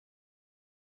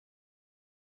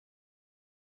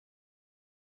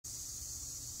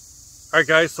Alright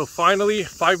guys, so finally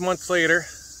 5 months later,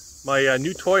 my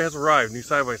new toy has arrived, new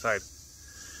side-by-side.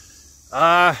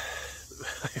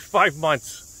 5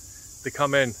 months to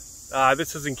come in.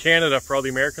 This is in Canada for all the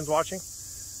Americans watching.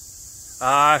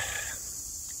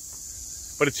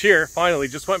 But it's here, finally.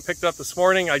 Just went and picked it up this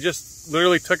morning. I just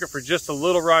literally took it for just a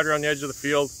little ride around the edge of the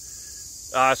field.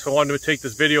 So I wanted to take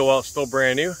this video while it's still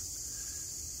brand new.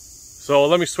 So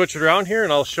let me switch it around here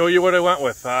and I'll show you what I went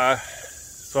with.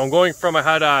 So I'm going from, I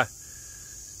had a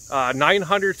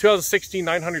 2016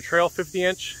 900 trail 50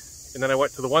 inch, and then I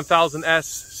went to the 1000S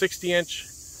 60 inch,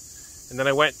 and then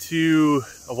I went to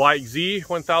a YXZ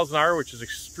 1000R, which is an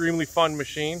extremely fun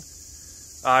machine.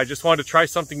 I just wanted to try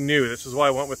something new. This is why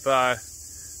I went with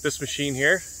this machine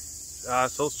here.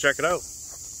 So let's check it out.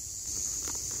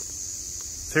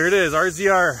 So here it is,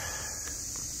 RZR.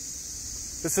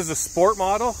 This is a sport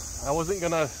model. I wasn't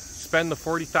gonna spend the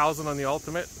 40,000 on the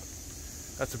Ultimate.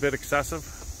 That's a bit excessive.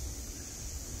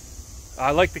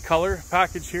 I like the color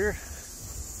package here.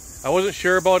 I wasn't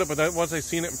sure about it, but then once I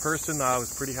seen it in person, I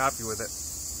was pretty happy with it.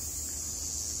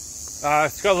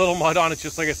 It's got a little mud on it,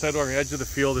 just like I said, on the edge of the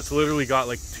field. It's literally got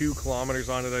like 2 kilometers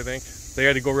on it, I think. They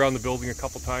had to go around the building a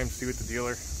couple times, see with the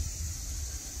dealer.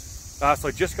 So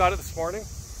I just got it this morning.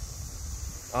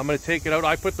 I'm gonna take it out.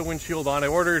 I put the windshield on. I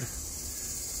ordered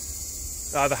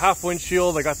the half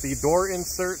windshield. I got the door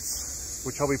inserts,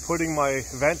 which I'll be putting my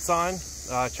vents on.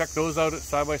 Check those out at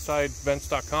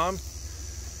sidebysidevents.com.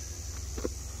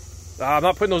 I'm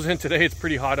not putting those in today. It's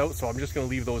pretty hot out, so I'm just going to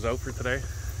leave those out for today.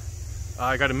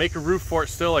 I got to make a roof for it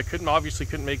still. I obviously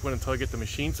couldn't make one until I get the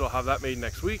machine, so I'll have that made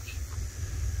next week.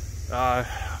 Now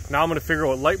I'm going to figure out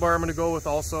what light bar I'm going to go with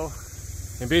also.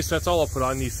 And basically that's all I'll put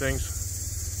on these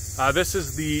things. This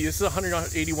is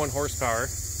 181 horsepower.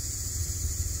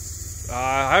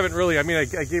 I haven't really, I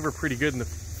gave her pretty good in the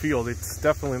field. It's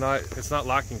definitely not, it's not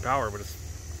lacking power, but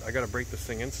I got to break this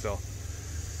thing in still.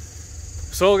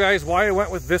 So guys, why I went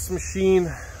with this machine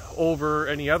over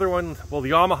any other one? Well,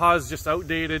 the Yamaha is just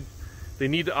outdated. They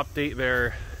need to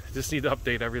update just need to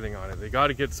update everything on it. They got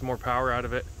to get some more power out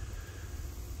of it.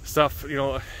 Stuff, you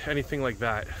know, anything like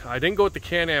that. I didn't go with the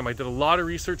Can-Am. I did a lot of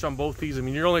research on both these. I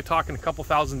mean, you're only talking a couple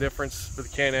thousand difference for the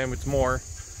Can-Am. It's more.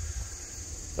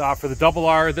 For the double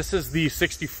R, this is the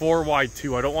 64 wide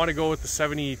 2. I don't want to go with the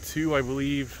 72, I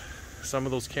believe some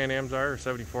of those Can-Ams are, or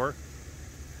 74.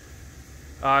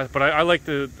 But I like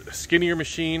the skinnier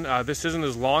machine. This isn't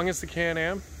as long as the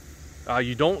Can-Am.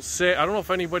 You don't sit, I don't know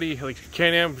if anybody, like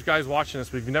Can-Am guys watching this,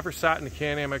 but if you've never sat in the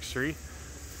Can-Am X3,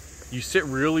 you sit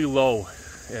really low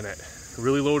in it,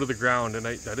 really low to the ground, and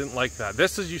I didn't like that.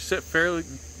 This is, you sit fairly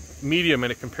medium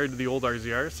in it compared to the old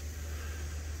RZRs.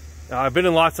 I've been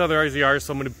in lots of other RZRs,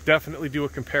 so I'm going to definitely do a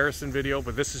comparison video,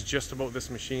 but this is just about this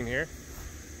machine here.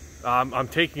 I'm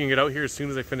taking it out here as soon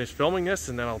as I finish filming this,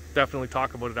 and then I'll definitely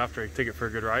talk about it after I take it for a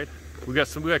good ride. We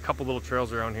got a couple little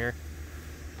trails around here.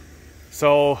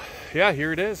 So yeah,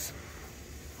 here it is.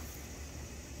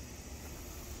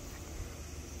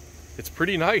 It's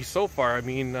pretty nice so far. I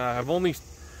mean, I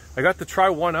got to try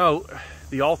one out,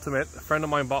 the Ultimate. A friend of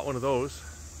mine bought one of those.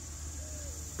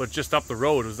 But just up the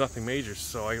road, it was nothing major,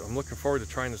 so I'm looking forward to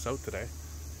trying this out today.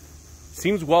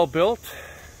 Seems well built.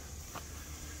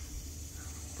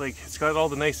 Like, it's got all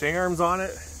the nice A-arms on it.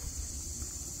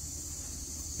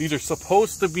 These are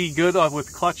supposed to be good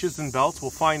with clutches and belts.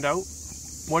 We'll find out.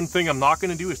 One thing I'm not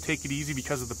going to do is take it easy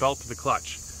because of the belt of the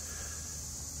clutch.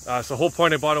 So the whole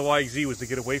point I bought a YXZ was to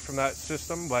get away from that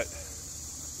system, but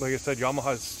like I said,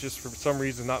 Yamaha's just for some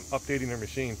reason not updating their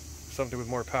machine. Something with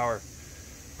more power.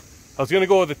 I was going to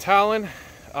go with the Talon.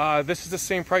 This is the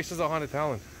same price as a Honda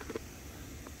Talon.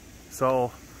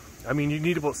 So, I mean, you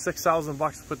need about 6,000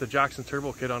 bucks to put the Jackson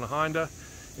Turbo Kit on a Honda,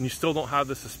 and you still don't have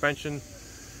the suspension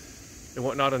and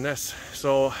whatnot on this.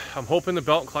 So I'm hoping the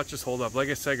belt and clutches hold up. Like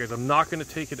I said, guys, I'm not going to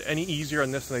take it any easier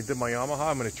on this than I did my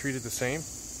Yamaha. I'm going to treat it the same,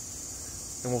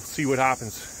 and we'll see what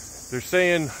happens. They're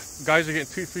saying guys are getting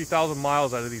 2,000–3,000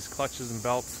 miles out of these clutches and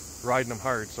belts, riding them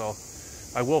hard. So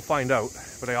I will find out,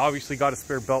 but I obviously got a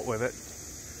spare belt with it.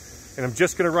 And I'm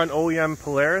just gonna run OEM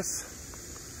Polaris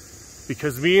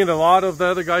because me and a lot of the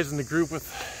other guys in the group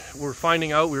were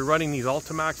finding out we were running these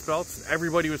Ultimax belts.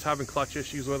 Everybody was having clutch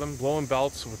issues with them, blowing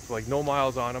belts with like no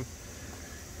miles on them.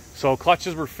 So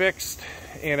clutches were fixed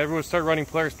and everyone started running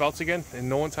Polaris belts again and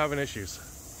no one's having issues.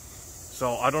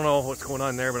 So I don't know what's going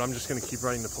on there, but I'm just gonna keep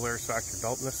running the Polaris factory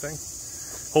belt in this thing.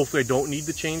 Hopefully I don't need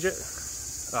to change it.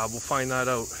 We'll find that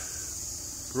out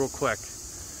real quick.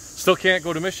 Still can't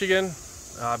go to Michigan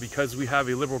because we have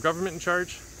a Liberal government in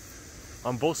charge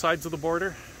on both sides of the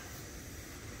border.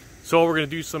 So we're going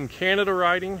to do some Canada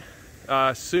riding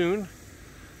soon.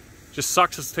 Just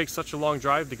sucks it takes such a long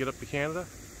drive to get up to Canada.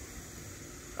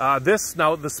 Now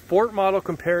the sport model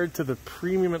compared to the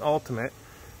premium and ultimate,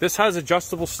 this has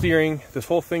adjustable steering. This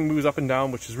whole thing moves up and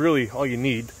down, which is really all you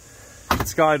need.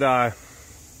 It's got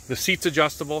the seats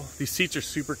adjustable. These seats are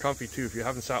super comfy too. If you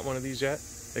haven't sat one of these yet,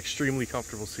 extremely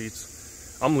comfortable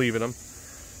seats. I'm leaving them.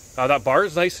 That bar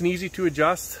is nice and easy to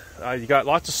adjust. You got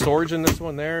lots of storage in this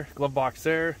one there, glove box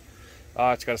there.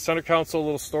 It's got a center console, a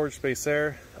little storage space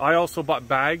there. I also bought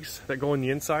bags that go in the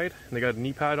inside, and they got a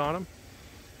knee pad on them.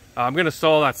 I'm gonna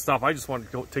sell all that stuff. I just wanted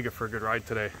to go take it for a good ride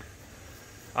today.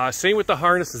 Same with the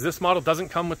harnesses. This model doesn't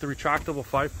come with the retractable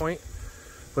 5-point,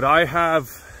 but I had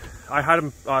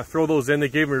them throw those in. They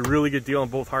gave me a really good deal on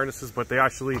both harnesses, but they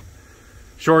actually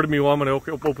shorted me one when I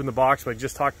opened the box. But I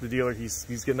just talked to the dealer. He's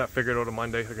getting that figured out on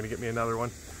Monday. They're gonna get me another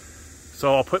one.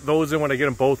 So I'll put those in when I get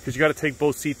them both, because you got to take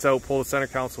both seats out, pull the center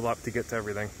console up to get to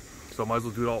everything. So I might as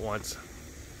well do it all at once.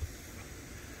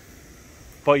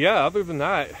 But yeah, other than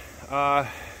that,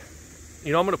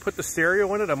 you know, I'm going to put the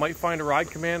stereo in it. I might find a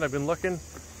ride command. I've been looking.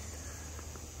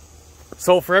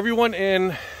 So for everyone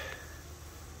in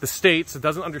the States that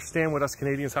doesn't understand what us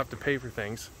Canadians have to pay for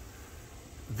things,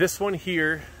 this one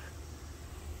here,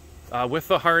 with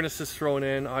the harnesses thrown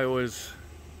in, I was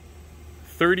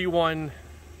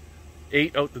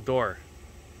 $31.8 out the door,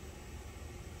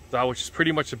 which is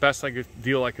pretty much the best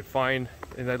deal I could find.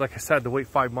 And like I said, to wait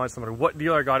 5 months, no matter what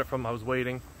dealer I got it from, I was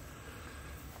waiting.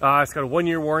 It's got a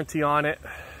 1-year warranty on it.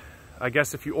 I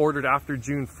guess if you ordered after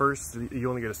June 1st, you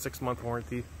only get a 6-month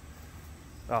warranty.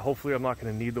 Hopefully I'm not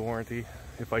going to need the warranty.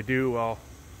 If I do, well,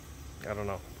 I don't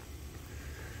know.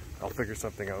 I'll figure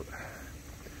something out.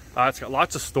 It's got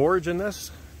lots of storage in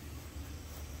this.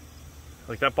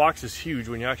 Like, that box is huge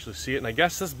when you actually see it. And I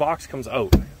guess this box comes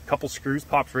out. A couple screws,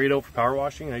 pops right out for power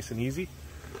washing, nice and easy.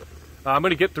 I'm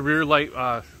going to get the rear light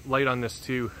on this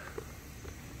too.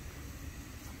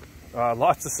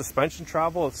 Lots of suspension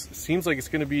travel. It seems like it's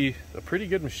going to be a pretty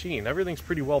good machine. Everything's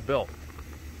pretty well built.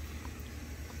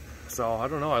 So I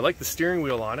don't know. I like the steering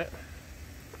wheel on it.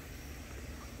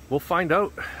 We'll find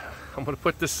out. I'm going to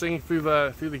put this thing through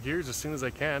the gears as soon as I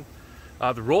can.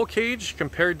 The roll cage,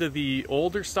 compared to the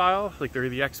older style, like they're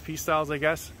the XP styles, I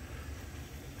guess,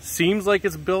 seems like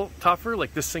it's built tougher.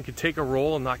 Like this thing could take a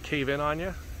roll and not cave in on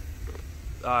you.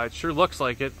 It sure looks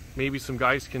like it. Maybe some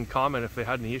guys can comment if they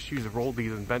had any issues of rolled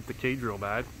these and bent the cage real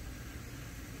bad.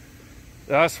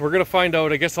 So we're gonna find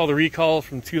out. I guess all the recalls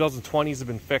from 2020s have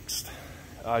been fixed.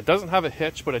 It doesn't have a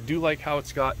hitch, but I do like how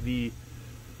it's got the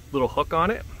little hook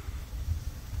on it.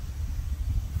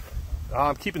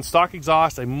 I'm keeping stock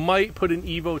exhaust. I might put an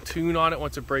Evo tune on it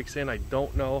once it breaks in. I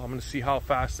don't know. I'm gonna see how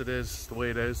fast it is, the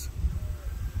way it is.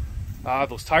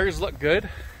 Those tires look good.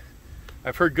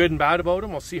 I've heard good and bad about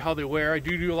them. I'll see how they wear. I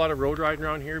do a lot of road riding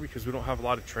around here because we don't have a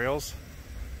lot of trails.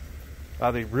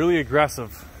 They're really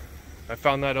aggressive. I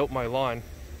found that out in my lawn.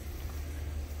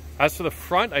 As for the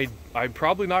front, I'm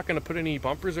probably not going to put any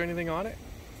bumpers or anything on it.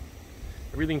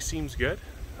 Everything seems good.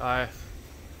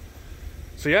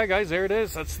 So yeah, guys, there it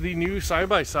is. That's the new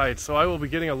side-by-side. So I will be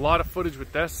getting a lot of footage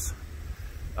with this.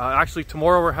 Actually,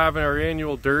 tomorrow we're having our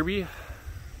annual derby.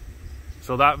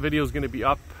 So that video is going to be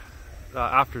up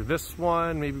after this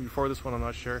one, maybe before this one, I'm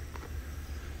not sure.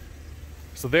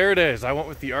 So there it is. I went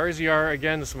with the RZR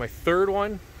again. This is my third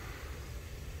one.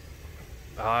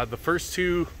 The first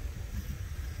two,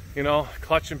 you know,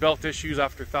 clutch and belt issues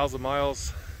after 1,000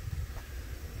 miles.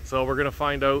 So we're gonna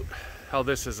find out how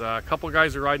this is. A couple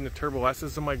guys are riding the Turbo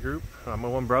S's in my group. My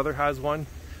one brother has one.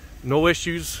 No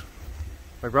issues.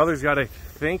 My brother's got, I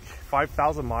think,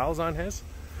 5,000 miles on his.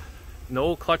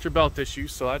 No clutch or belt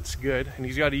issues, so that's good. And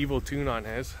he's got an Evo tune on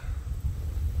his.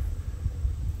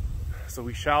 So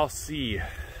we shall see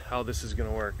how this is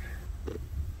gonna work.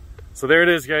 So there it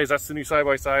is, guys. That's the new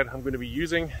side-by-side I'm gonna be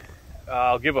using.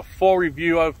 I'll give a full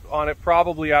review on it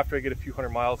probably after I get a few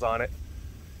hundred miles on it.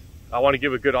 I want to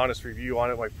give a good honest review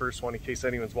on it, my first one, in case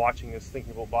anyone's watching this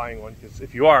thinking about buying one, because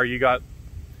if you are, you got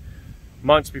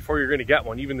months before you're gonna get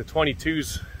one. Even the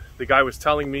 22s, the guy was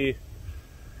telling me,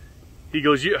 he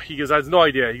goes, I have no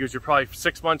idea. He goes, you're probably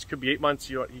 6 months, could be 8 months.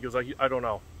 He goes, I don't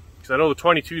know. Because I know the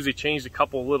 22s, they changed a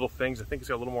couple little things. I think it's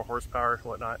got a little more horsepower and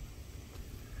whatnot.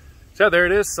 So yeah, there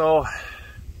it is. So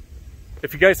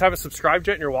if you guys haven't subscribed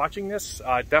yet and you're watching this,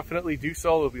 definitely do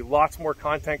so. There'll be lots more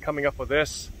content coming up with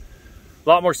this. A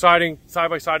lot more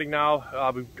side-by-siding now.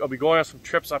 I'll be going on some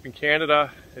trips up in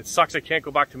Canada. It sucks I can't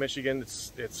go back to Michigan.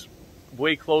 It's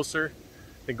way closer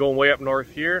than going way up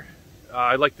north here.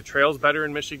 I like the trails better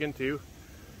in Michigan too.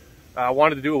 I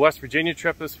wanted to do a West Virginia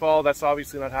trip this fall. That's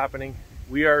obviously not happening.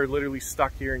 We are literally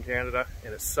stuck here in Canada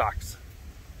and it sucks.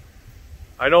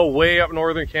 I know way up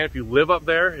northern Canada, if you live up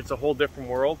there, it's a whole different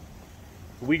world.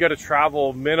 We got to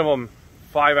travel minimum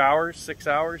 5 hours, 6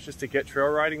 hours just to get trail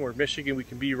riding, where Michigan we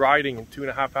can be riding in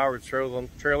 2.5 hours,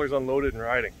 trailers unloaded and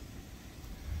riding.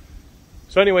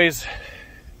 So anyways,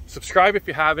 subscribe if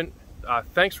you haven't.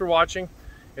 Thanks for watching,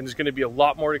 and there's going to be a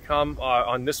lot more to come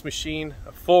on this machine.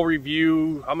 A full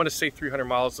review, I'm going to say 300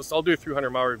 miles. I'll do a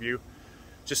 300-mile review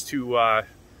just to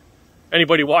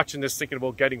anybody watching this thinking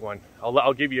about getting one.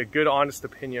 I'll give you a good, honest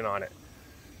opinion on it.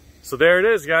 So there it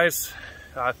is, guys.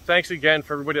 Thanks again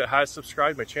for everybody that has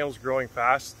subscribed. My channel's growing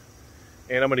fast,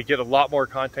 and I'm going to get a lot more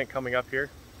content coming up here.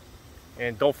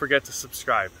 And don't forget to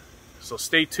subscribe. So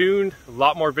stay tuned, a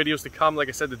lot more videos to come. Like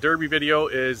I said, the Derby video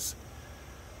is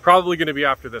probably going to be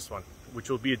after this one, which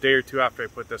will be a day or two after I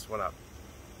put this one up.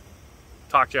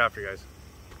 Talk to you after, guys.